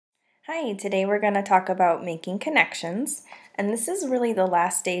Hi, today we're going to talk about making connections, and this is really the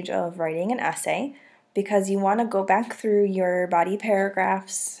last stage of writing an essay because you want to go back through your body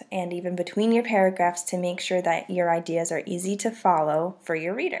paragraphs and even between your paragraphs to make sure that your ideas are easy to follow for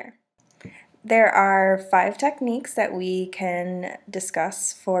your reader. There are 5 techniques that we can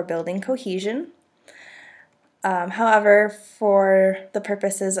discuss for building cohesion. However, for the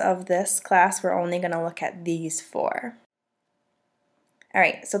purposes of this class, we're only going to look at these 4. All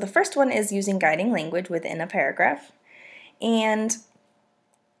right, so the first one is using guiding language within a paragraph, and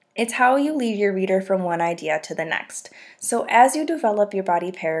it's how you lead your reader from one idea to the next. So as you develop your body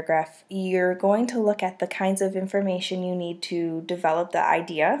paragraph, you're going to look at the kinds of information you need to develop the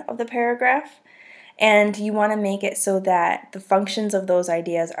idea of the paragraph, and you want to make it so that the functions of those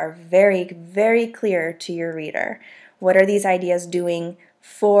ideas are very, very clear to your reader. What are these ideas doing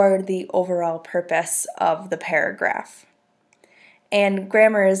for the overall purpose of the paragraph? And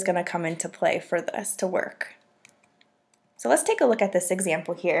grammar is going to come into play for this to work. So let's take a look at this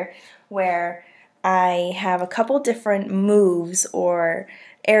example here where I have a couple different moves or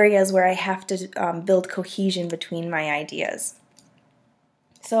areas where I have to build cohesion between my ideas.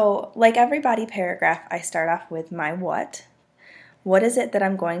 So like every body paragraph, I start off with my what. What is it that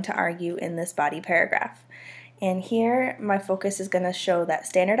I'm going to argue in this body paragraph? And here my focus is going to show that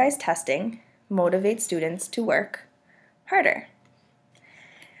standardized testing motivates students to work harder.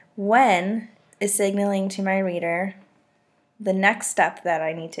 When is signaling to my reader the next step that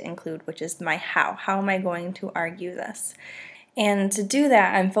I need to include, which is my how. How am I going to argue this? And to do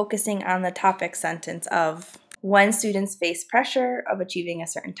that, I'm focusing on the topic sentence of when students face pressure of achieving a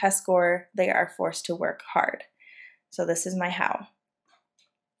certain test score, they are forced to work hard. So this is my how.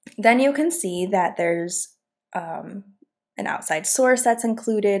 Then you can see that there's an outside source that's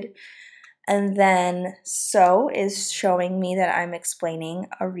included. And then so is showing me that I'm explaining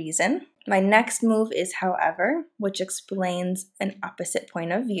a reason. My next move is however, which explains an opposite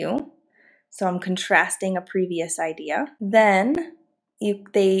point of view. So I'm contrasting a previous idea. Then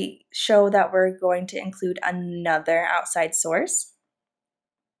they show that we're going to include another outside source.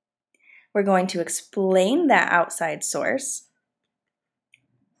 We're going to explain that outside source.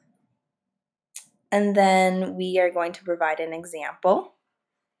 And then we are going to provide an example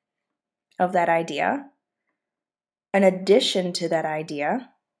of that idea, an addition to that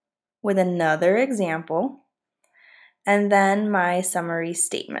idea with another example, and then my summary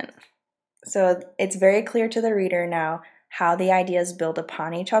statement. So it's very clear to the reader now how the ideas build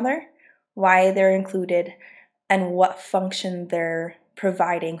upon each other, why they're included, and what function they're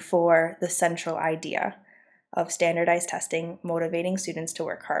providing for the central idea of standardized testing motivating students to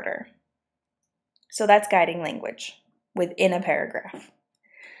work harder. So that's guiding language within a paragraph.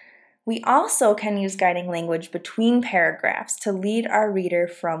 We also can use guiding language between paragraphs to lead our reader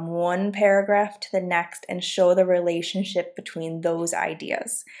from one paragraph to the next and show the relationship between those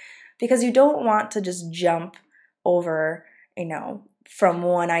ideas. Because you don't want to just jump over, from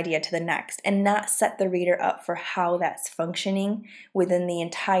one idea to the next and not set the reader up for how that's functioning within the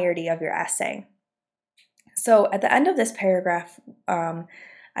entirety of your essay. So at the end of this paragraph,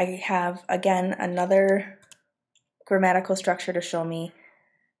 I have, again, another grammatical structure to show me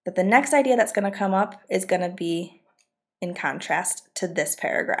that the next idea that's going to come up is going to be in contrast to this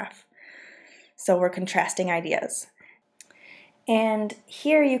paragraph. So we're contrasting ideas. And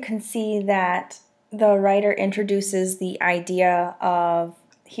here you can see that the writer introduces the idea of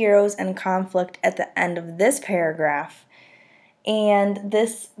heroes and conflict at the end of this paragraph. And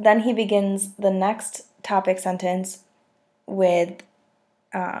then he begins the next topic sentence with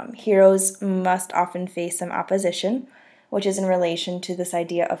heroes must often face some opposition, which is in relation to this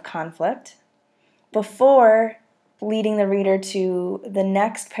idea of conflict, before leading the reader to the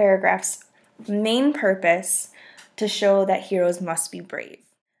next paragraph's main purpose to show that heroes must be brave.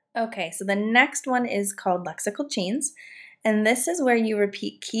 Okay, so the next one is called lexical chains, and this is where you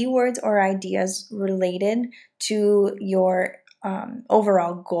repeat keywords or ideas related to your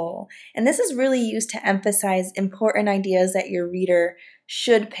overall goal. And this is really used to emphasize important ideas that your reader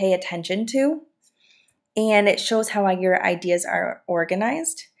should pay attention to. And it shows how your ideas are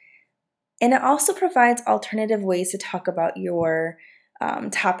organized. And it also provides alternative ways to talk about your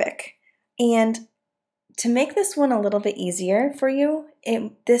topic. And to make this one a little bit easier for you,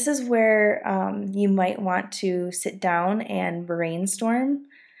 this is where you might want to sit down and brainstorm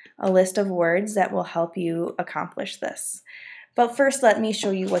a list of words that will help you accomplish this. But first, let me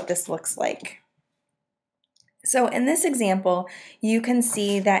show you what this looks like. So in this example, you can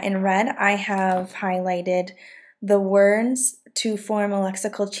see that in red, I have highlighted the words to form a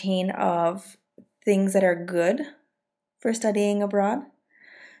lexical chain of things that are good for studying abroad.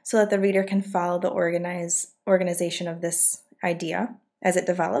 so that the reader can follow the organization of this idea as it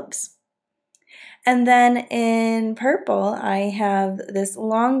develops. And then in purple, I have this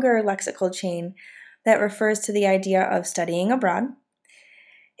longer lexical chain that refers to the idea of studying abroad.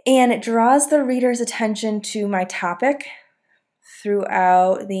 And it draws the reader's attention to my topic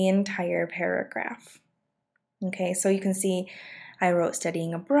throughout the entire paragraph. Okay, so you can see I wrote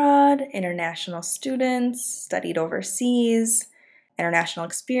studying abroad, international students, studied overseas, international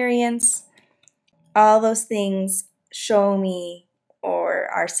experience. All those things show me or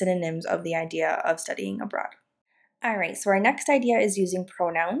are synonyms of the idea of studying abroad. All right, so our next idea is using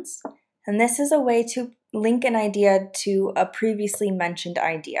pronouns. And this is a way to link an idea to a previously mentioned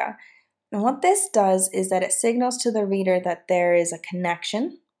idea. And what this does is that it signals to the reader that there is a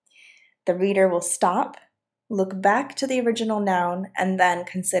connection. The reader will stop, look back to the original noun, and then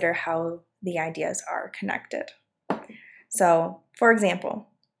consider how the ideas are connected. So, for example,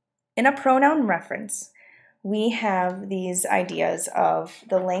 in a pronoun reference, we have these ideas of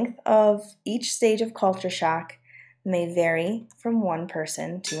the length of each stage of culture shock may vary from one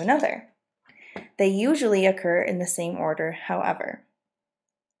person to another. They usually occur in the same order, however.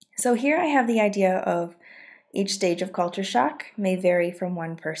 So here I have the idea of each stage of culture shock may vary from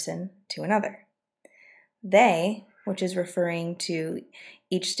one person to another. They, which is referring to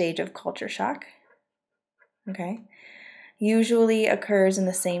each stage of culture shock, okay, usually occurs in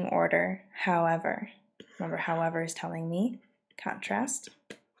the same order, however. Remember, however is telling me contrast.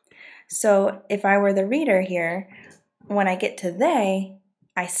 So if I were the reader here, when I get to they,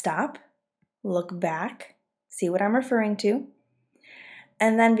 I stop, look back, see what I'm referring to,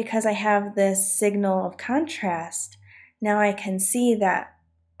 and then because I have this signal of contrast, now I can see that,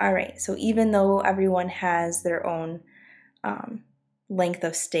 all right, so even though everyone has their own length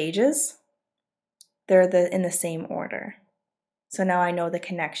of stages, they're in the same order. So now I know the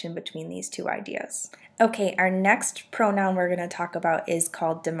connection between these two ideas. Okay, our next pronoun we're going to talk about is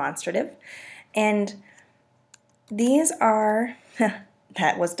called demonstrative. And these are,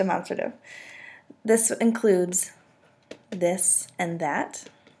 that was demonstrative. This includes this and that,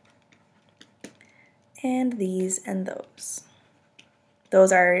 and these and those.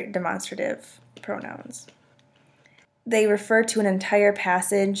 Those are demonstrative pronouns. They refer to an entire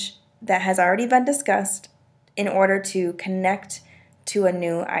passage that has already been discussed in order to connect to a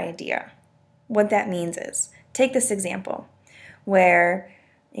new idea. What that means is, take this example where,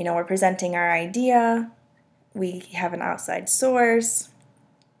 we're presenting our idea, we have an outside source,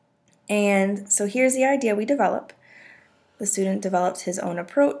 and so here's the idea we develop. The student develops his own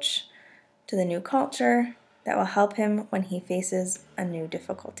approach to the new culture that will help him when he faces a new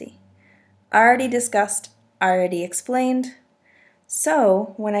difficulty. Already discussed, already explained.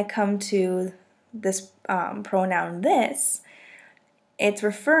 So when I come to this pronoun this, it's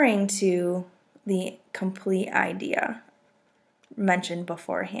referring to the complete idea mentioned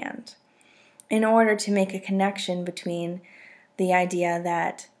beforehand in order to make a connection between the idea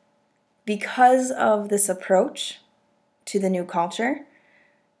that because of this approach to the new culture,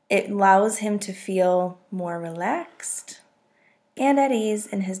 it allows him to feel more relaxed and at ease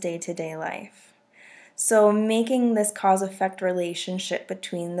in his day-to-day life. So making this cause-effect relationship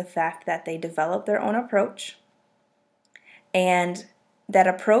between the fact that they develop their own approach and that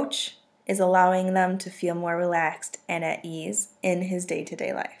approach is allowing them to feel more relaxed and at ease in his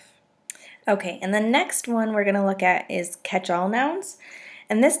day-to-day life. Okay, and the next one we're going to look at is catch-all nouns.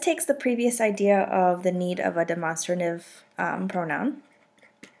 And this takes the previous idea of the need of a demonstrative pronoun.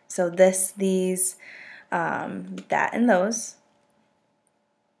 So this, these, that, and those,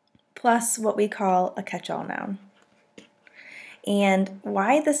 plus what we call a catch-all noun. And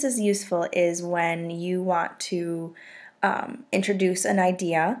why this is useful is when you want to introduce an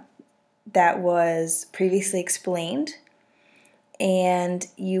idea that was previously explained and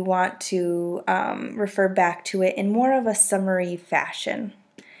you want to refer back to it in more of a summary fashion.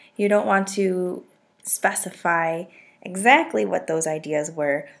 You don't want to specify exactly what those ideas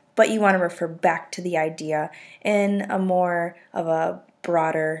were, but you want to refer back to the idea in a more of a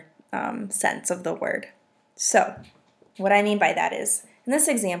broader sense of the word. So, what I mean by that is, in this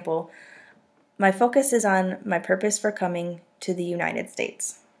example, my focus is on my purpose for coming to the United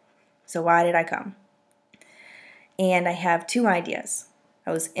States. So why did I come? And I have two ideas.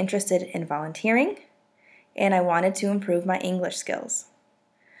 I was interested in volunteering, and I wanted to improve my English skills.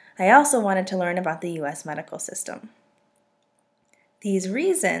 I also wanted to learn about the U.S. medical system. These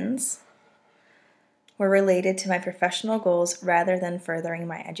reasons were related to my professional goals rather than furthering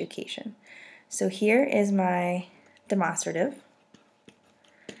my education. So here is my demonstrative,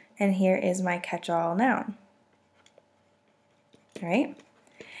 and here is my catch-all noun. All right?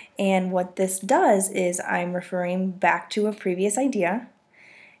 And what this does is I'm referring back to a previous idea,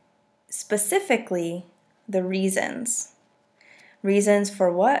 specifically the reasons. Reasons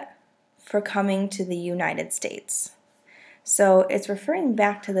for what? For coming to the United States. So it's referring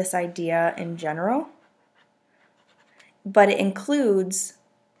back to this idea in general, but it includes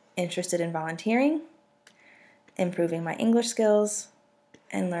interested in volunteering, improving my English skills,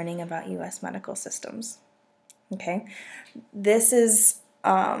 and learning about U.S. medical systems. Okay, this is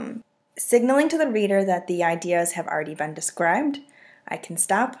signaling to the reader that the ideas have already been described. I can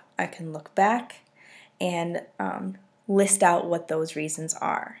stop, I can look back, and list out what those reasons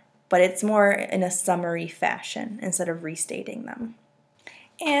are. But it's more in a summary fashion instead of restating them.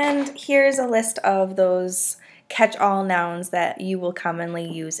 And here's a list of those catch-all nouns that you will commonly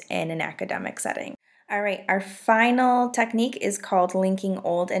use in an academic setting. All right, our final technique is called linking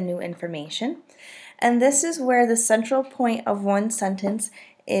old and new information. And this is where the central point of one sentence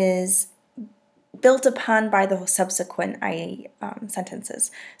is built upon by the subsequent sentences.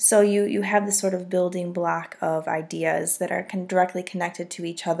 So you have this sort of building block of ideas that are directly connected to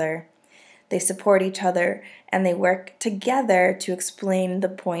each other. They support each other, and they work together to explain the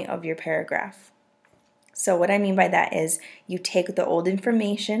point of your paragraph. So what I mean by that is you take the old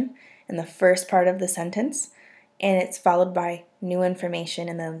information in the first part of the sentence, and it's followed by new information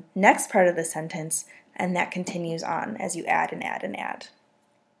in the next part of the sentence, and that continues on as you add and add and add.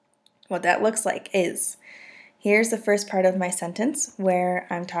 What that looks like is, here's the first part of my sentence where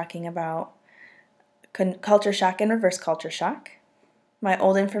I'm talking about culture shock and reverse culture shock. My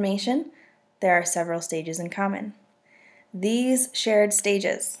old information, there are several stages in common. These shared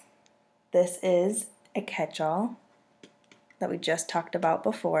stages, this is a catch-all that we just talked about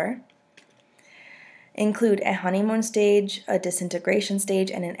before, include a honeymoon stage, a disintegration stage,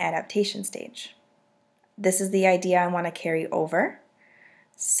 and an adaptation stage. This is the idea I want to carry over.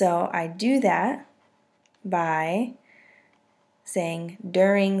 So I do that by saying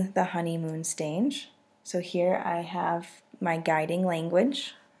during the honeymoon stage. So here I have my guiding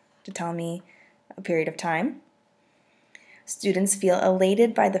language to tell me a period of time. Students feel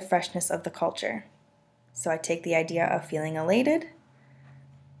elated by the freshness of the culture. So I take the idea of feeling elated,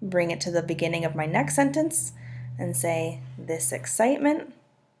 bring it to the beginning of my next sentence, and say this excitement.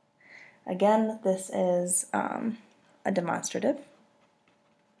 Again, this is a demonstrative.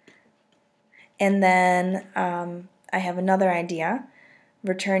 And then I have another idea,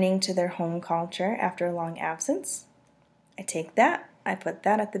 returning to their home culture after a long absence. I take that, I put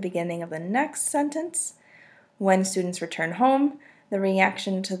that at the beginning of the next sentence. When students return home, the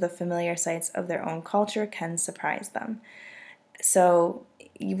reaction to the familiar sights of their own culture can surprise them. So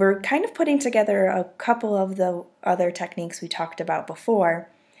we're kind of putting together a couple of the other techniques we talked about before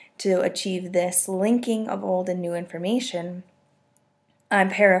to achieve this linking of old and new information. I'm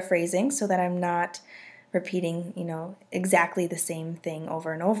paraphrasing so that I'm not repeating, exactly the same thing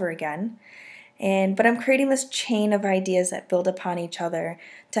over and over again. But I'm creating this chain of ideas that build upon each other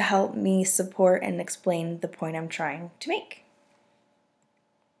to help me support and explain the point I'm trying to make.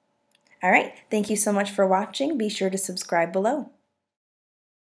 All right, thank you so much for watching. Be sure to subscribe below.